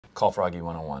Call Froggy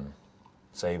 101.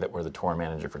 Say that we're the tour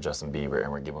manager for Justin Bieber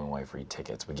and we're giving away free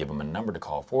tickets. We give him a number to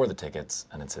call for the tickets,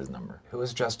 and it's his number. Who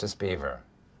is Justice Bieber?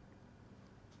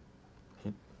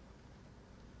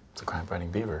 It's a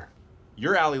crime-fighting beaver.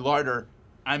 You're Ally Larder.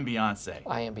 I'm Beyonce.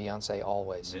 I am Beyonce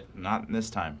always. Not this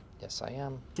time. Yes, I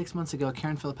am. 6 months ago,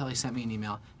 Karen Filippelli sent me an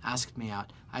email, asked me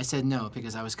out. I said no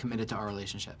because I was committed to our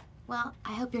relationship. Well,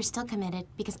 I hope you're still committed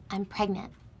because I'm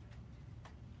pregnant.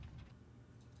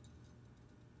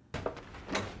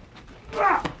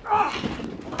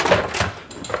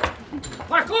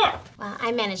 Parkour! Well,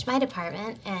 I manage my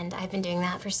department, and I've been doing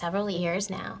that for several years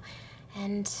now.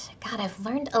 And, God, I've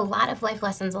learned a lot of life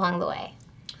lessons along the way.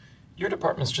 Your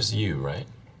department's just you, right?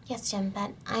 Yes, Jim,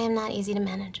 but I am not easy to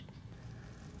manage.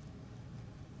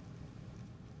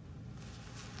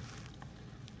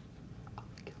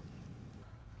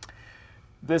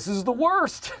 This is the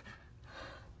worst.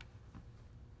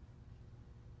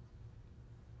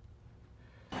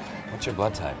 What's your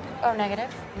blood type? Oh,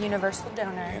 negative. Universal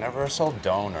donor. Universal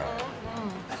donor.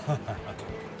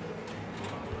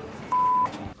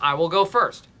 I will go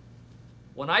first.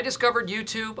 When I discovered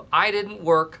YouTube, I didn't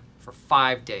work for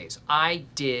 5 days. I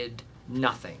did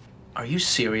nothing. Are you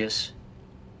serious?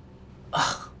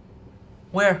 Ugh.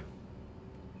 Where?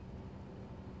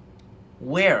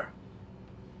 Where?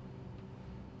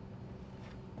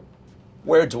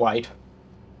 Where, Dwight?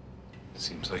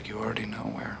 Seems like you already know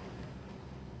where.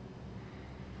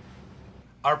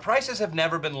 Our prices have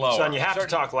never been lower. Son, you have to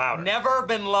talk louder. Never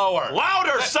been lower.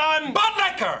 Louder, son! Bud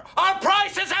Liquor! Our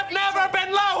prices have never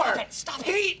been lower! Okay, stop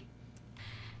it!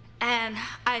 And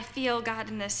I feel God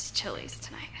in this Chili's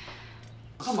tonight.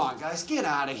 Come on, guys, get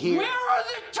out of here. Where are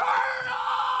the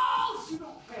turtles?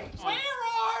 Where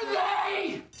are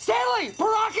they? Stanley!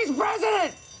 Barack is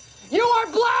president! You are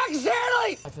black,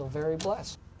 Stanley! I feel very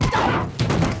blessed.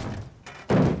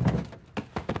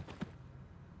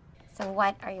 So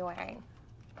what are you wearing?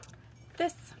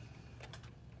 This.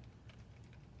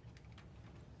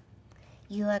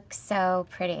 You look so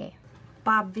pretty.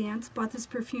 Bob Vance bought this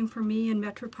perfume for me in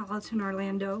Metropolitan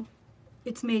Orlando.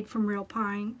 It's made from real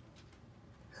pine.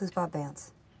 Who's Bob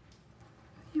Vance?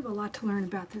 You have a lot to learn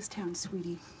about this town,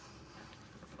 sweetie.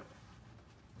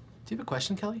 Do you have a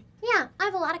question, Kelly? Yeah, I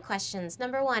have a lot of questions.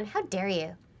 Number one, how dare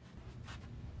you?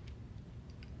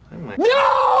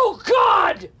 No,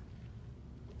 God!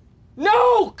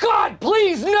 No, God,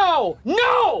 please, no!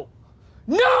 No!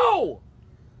 No!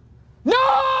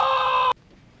 No!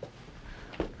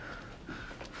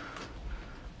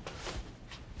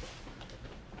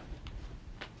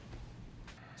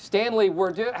 Stanley,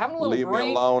 we're having a little Leave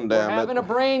me alone, we're damn it. having a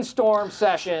brainstorm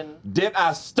session. Did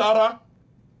I stutter?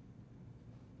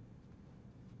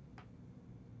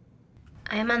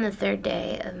 I am on the 3rd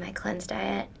day of my cleanse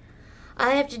diet. All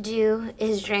I have to do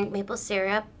is drink maple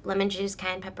syrup, lemon juice,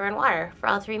 cayenne pepper, and water for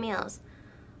all 3 meals.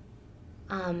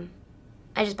 I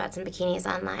just bought some bikinis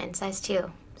online, size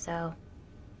 2, so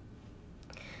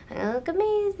I look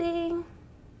amazing.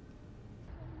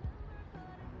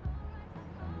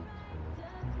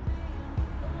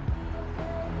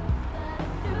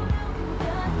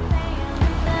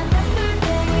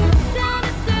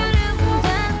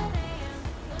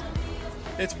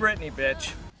 It's Brittany,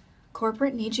 bitch.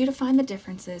 Corporate needs you to find the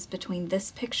differences between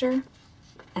this picture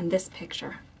and this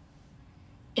picture.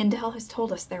 Intel has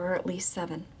told us there are at least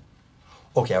 7.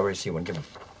 Okay, I already see one. Give him.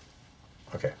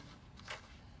 Okay.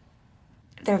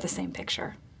 They're the same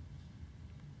picture.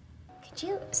 Could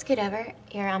you scoot over?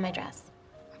 You're on my dress.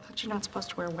 I thought you're not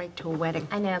supposed to wear white to a wedding.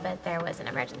 I know, but there was an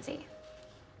emergency.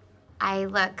 I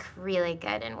look really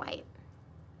good in white.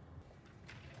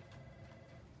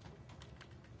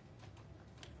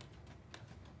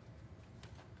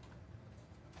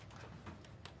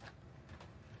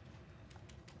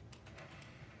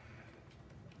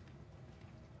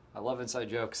 I love inside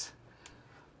jokes.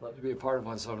 Love to be a part of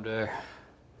one someday.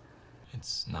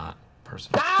 It's not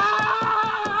personal.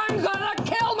 I'm gonna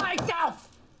kill myself!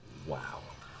 Wow.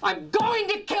 I'm going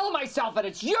to kill myself, and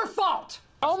it's your fault!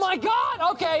 Oh my God!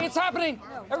 Okay, it's happening.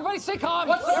 Everybody stay calm.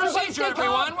 What's the Everybody procedure, stay calm.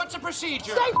 everyone? What's the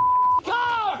procedure? Stay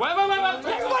calm! Wait. Everybody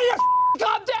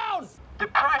calm down!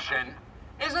 Depression?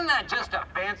 Isn't that just a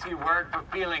fancy word for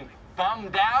feeling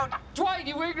bummed out? Dwight,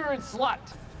 you ignorant slut!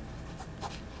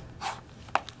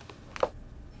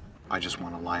 I just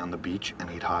want to lie on the beach and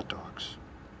eat hot dogs.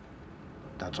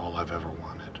 That's all I've ever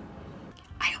wanted.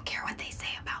 I don't care what they say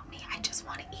about me. I just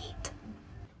want to eat.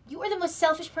 You are the most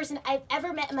selfish person I've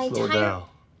ever met in my Slow entire... down.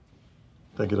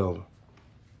 Think it over.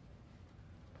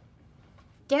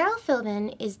 Daryl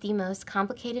Philbin is the most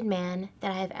complicated man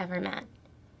that I have ever met.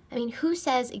 I mean, who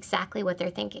says exactly what they're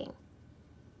thinking?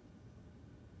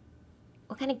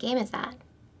 What kind of game is that?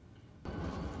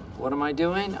 What am I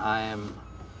doing? I am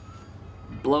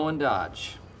blowing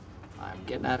dodge. I'm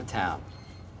getting out of town.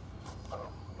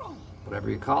 Whatever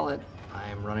you call it, I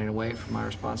am running away from my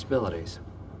responsibilities.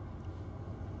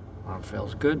 Arm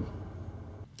feels good.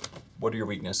 What are your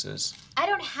weaknesses? I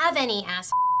don't have any,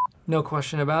 ass. No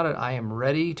question about it, I am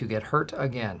ready to get hurt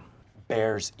again.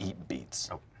 Bears eat beets.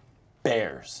 Oh.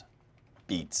 Bears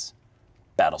beats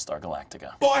Battlestar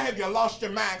Galactica. Boy, have you lost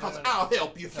your mind, because I'll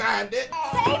help you find it.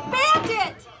 Say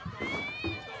bandit!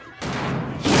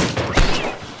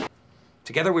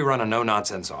 Together we run a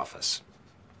no-nonsense office.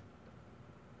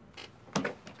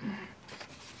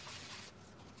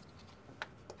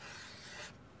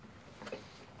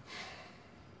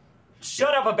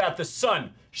 Shut up about the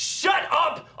sun! Shut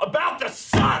up about the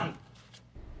sun!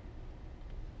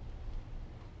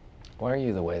 Why are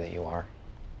you the way that you are?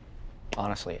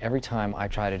 Honestly, every time I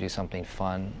try to do something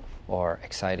fun or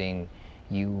exciting,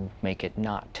 you make it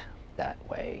not that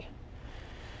way.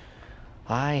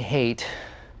 I hate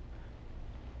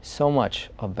so much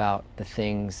about the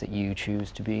things that you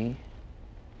choose to be.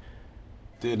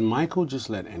 Did Michael just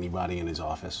let anybody in his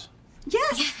office?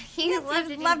 Yes! Yeah, he loved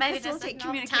would it. love to Invited us facilitate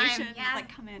all the communication. time. Yeah. Yeah. Like,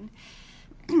 come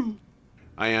in.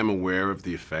 I am aware of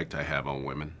the effect I have on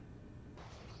women.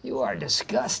 You are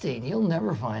disgusting. You'll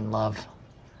never find love.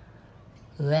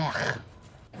 Blech.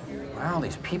 Wow,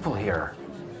 these people here.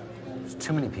 There's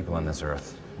too many people on this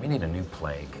earth. We need a new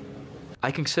plague. I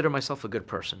consider myself a good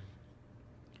person,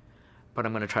 but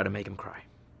I'm gonna try to make him cry.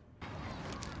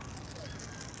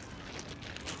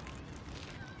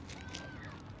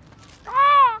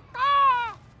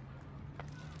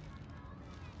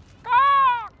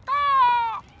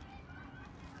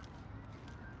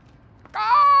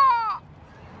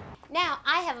 Now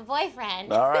I have a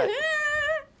boyfriend. All right.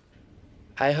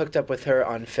 I hooked up with her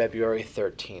on February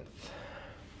 13th.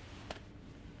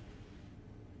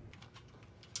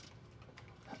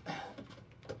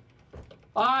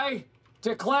 I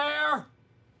declare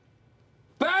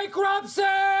bankruptcy!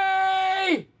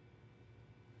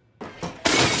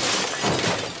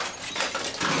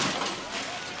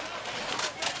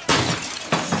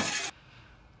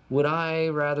 Would I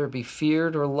rather be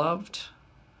feared or loved?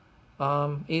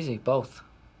 Easy, both.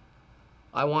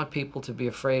 I want people to be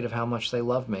afraid of how much they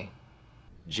love me.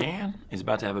 Jan is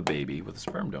about to have a baby with a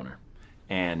sperm donor,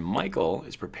 and Michael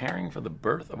is preparing for the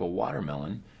birth of a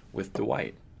watermelon with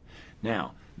Dwight.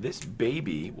 Now, this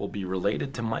baby will be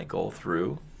related to Michael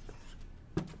through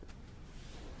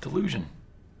delusion.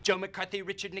 Joe McCarthy,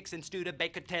 Richard Nixon,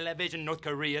 Studebaker, Television, North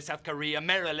Korea, South Korea,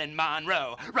 Marilyn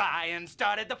Monroe. Ryan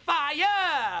started the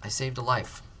fire! I saved a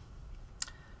life.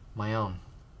 My own.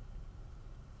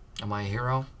 Am I a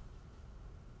hero?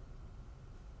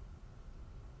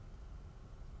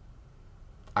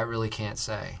 I really can't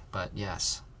say, but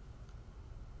yes.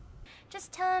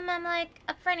 Just tell him I'm, like,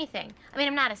 up for anything. I mean,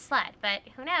 I'm not a slut, but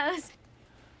who knows?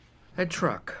 Ed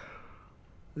Truck.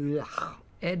 Ugh.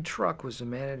 Ed Truck was the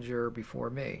manager before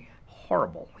me.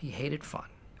 Horrible. He hated fun.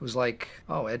 It was like,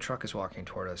 oh, Ed Truck is walking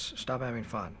toward us. Stop having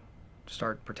fun.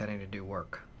 Start pretending to do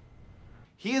work.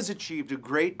 He has achieved a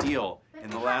great deal in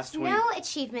the last week. No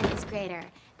achievement is greater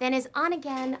than his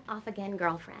on-again, off-again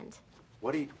girlfriend.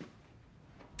 What do you...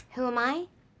 Who am I?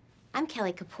 I'm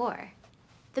Kelly Kapoor,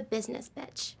 the business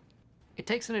bitch. It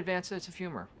takes an advanced sense of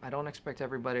humor. I don't expect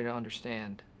everybody to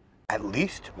understand. At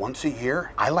least once a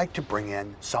year, I like to bring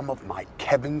in some of my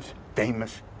Kevin's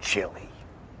famous chili.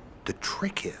 The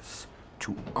trick is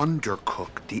to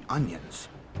undercook the onions.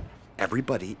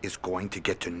 Everybody is going to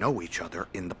get to know each other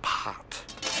in the pot.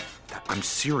 I'm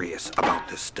serious about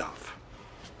this stuff.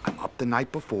 I'm up the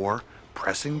night before,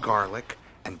 pressing garlic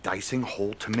and dicing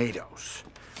whole tomatoes.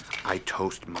 I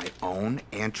toast my own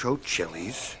ancho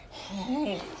chilies.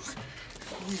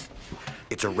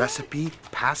 It's a recipe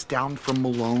passed down from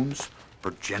Malone's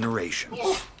for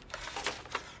generations.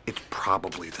 It's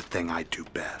probably the thing I do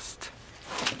best.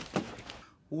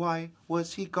 Why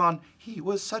was he gone? He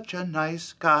was such a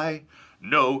nice guy.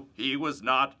 No, he was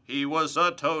not. He was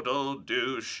a total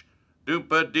douche.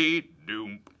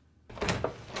 Doompa-dee-doom.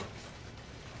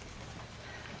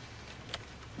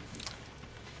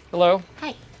 Hello?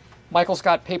 Hi. Michael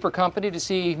Scott Paper Company to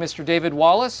see Mr. David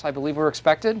Wallace. I believe we're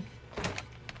expected.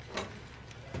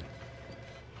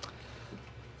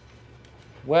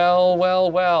 Well, well,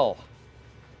 well.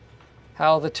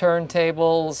 How the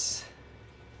turntables...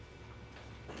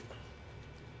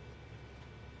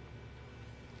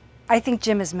 I think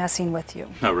Jim is messing with you.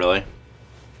 Oh, really?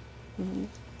 Mm-hmm.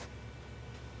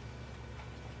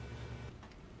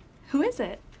 Who is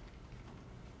it?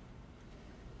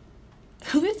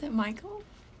 Who is it, Michael?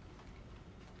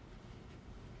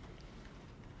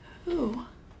 Who?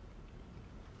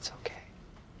 It's okay.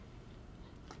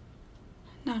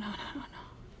 No.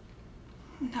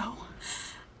 No.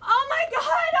 Oh my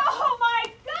God! Oh my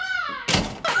God!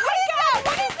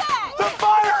 What is that? The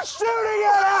fire's shooting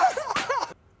at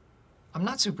us! I'm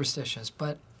not superstitious,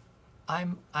 but I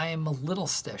am a little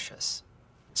stitious.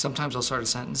 Sometimes I'll start a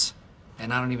sentence,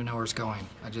 and I don't even know where it's going.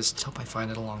 I just hope I find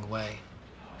it along the way.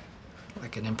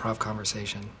 Like an improv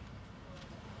conversation.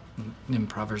 An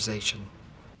improvisation.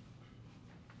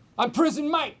 I'm Prison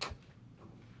Mike.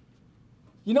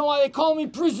 You know why they call me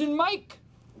Prison Mike?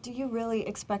 Do you really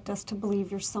expect us to believe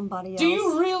you're somebody else? Do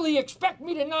you really expect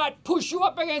me to not push you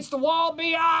up against the wall,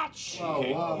 biatch?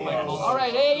 Whoa. All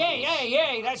right,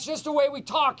 hey, that's just the way we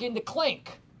talk in the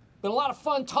clink. Been a lot of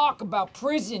fun talk about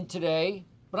prison today,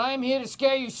 but I am here to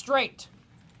scare you straight.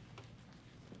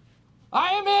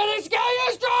 I am here to scare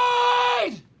you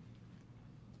straight!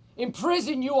 In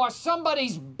prison, you are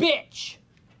somebody's bitch.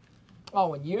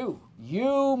 Oh, and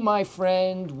you, my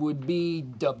friend, would be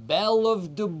the belle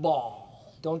of the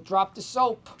ball. Don't drop the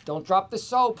soap. Don't drop the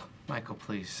soap. Michael,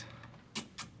 please.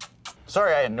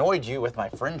 Sorry I annoyed you with my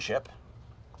friendship.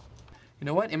 You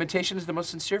know what? Imitation is the most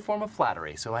sincere form of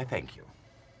flattery, so I thank you.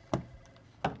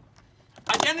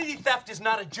 Identity theft is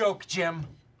not a joke, Jim.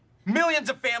 Millions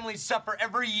of families suffer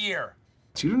every year.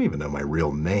 You don't even know my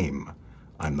real name.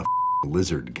 I'm the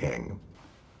Lizard King.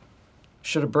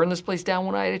 Should have burned this place down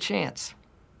when I had a chance.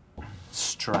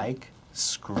 Strike,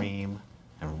 scream,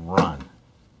 and run.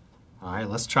 All right,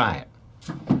 let's try it.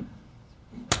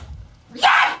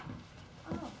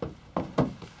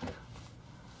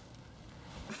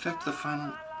 Affect the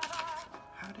final.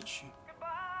 How did she?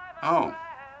 Oh.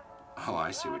 Oh,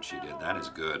 I see what she did. That is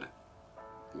good.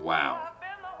 Wow.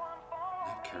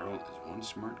 That Carol is one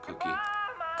smart cookie.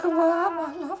 Goodbye,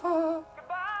 my lover.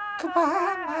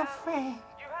 Goodbye, my friend.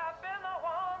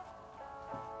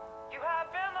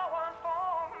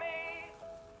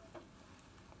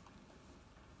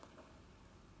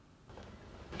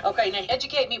 Okay, now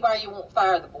educate me why you won't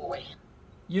fire the boy.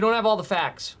 You don't have all the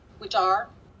facts. Which are?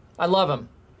 I love him.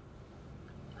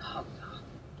 Oh, God.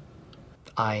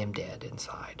 I am dead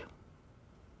inside.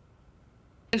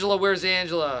 Angela, where's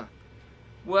Angela?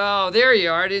 Well, there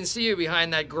you are. I didn't see you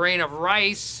behind that grain of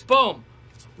rice. Boom.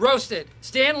 Roasted.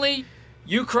 Stanley,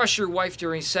 you crush your wife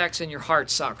during sex and your heart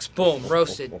sucks. Boom.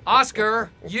 Roasted. Oscar,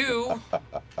 you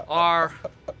are...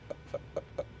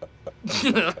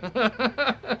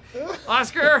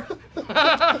 Oscar,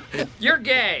 you're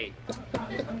gay.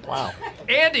 Wow.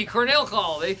 Andy, Cornell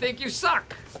call. They think you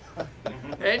suck.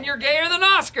 And you're gayer than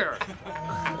Oscar.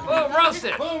 Boom,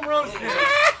 roasted. Boom, roasted.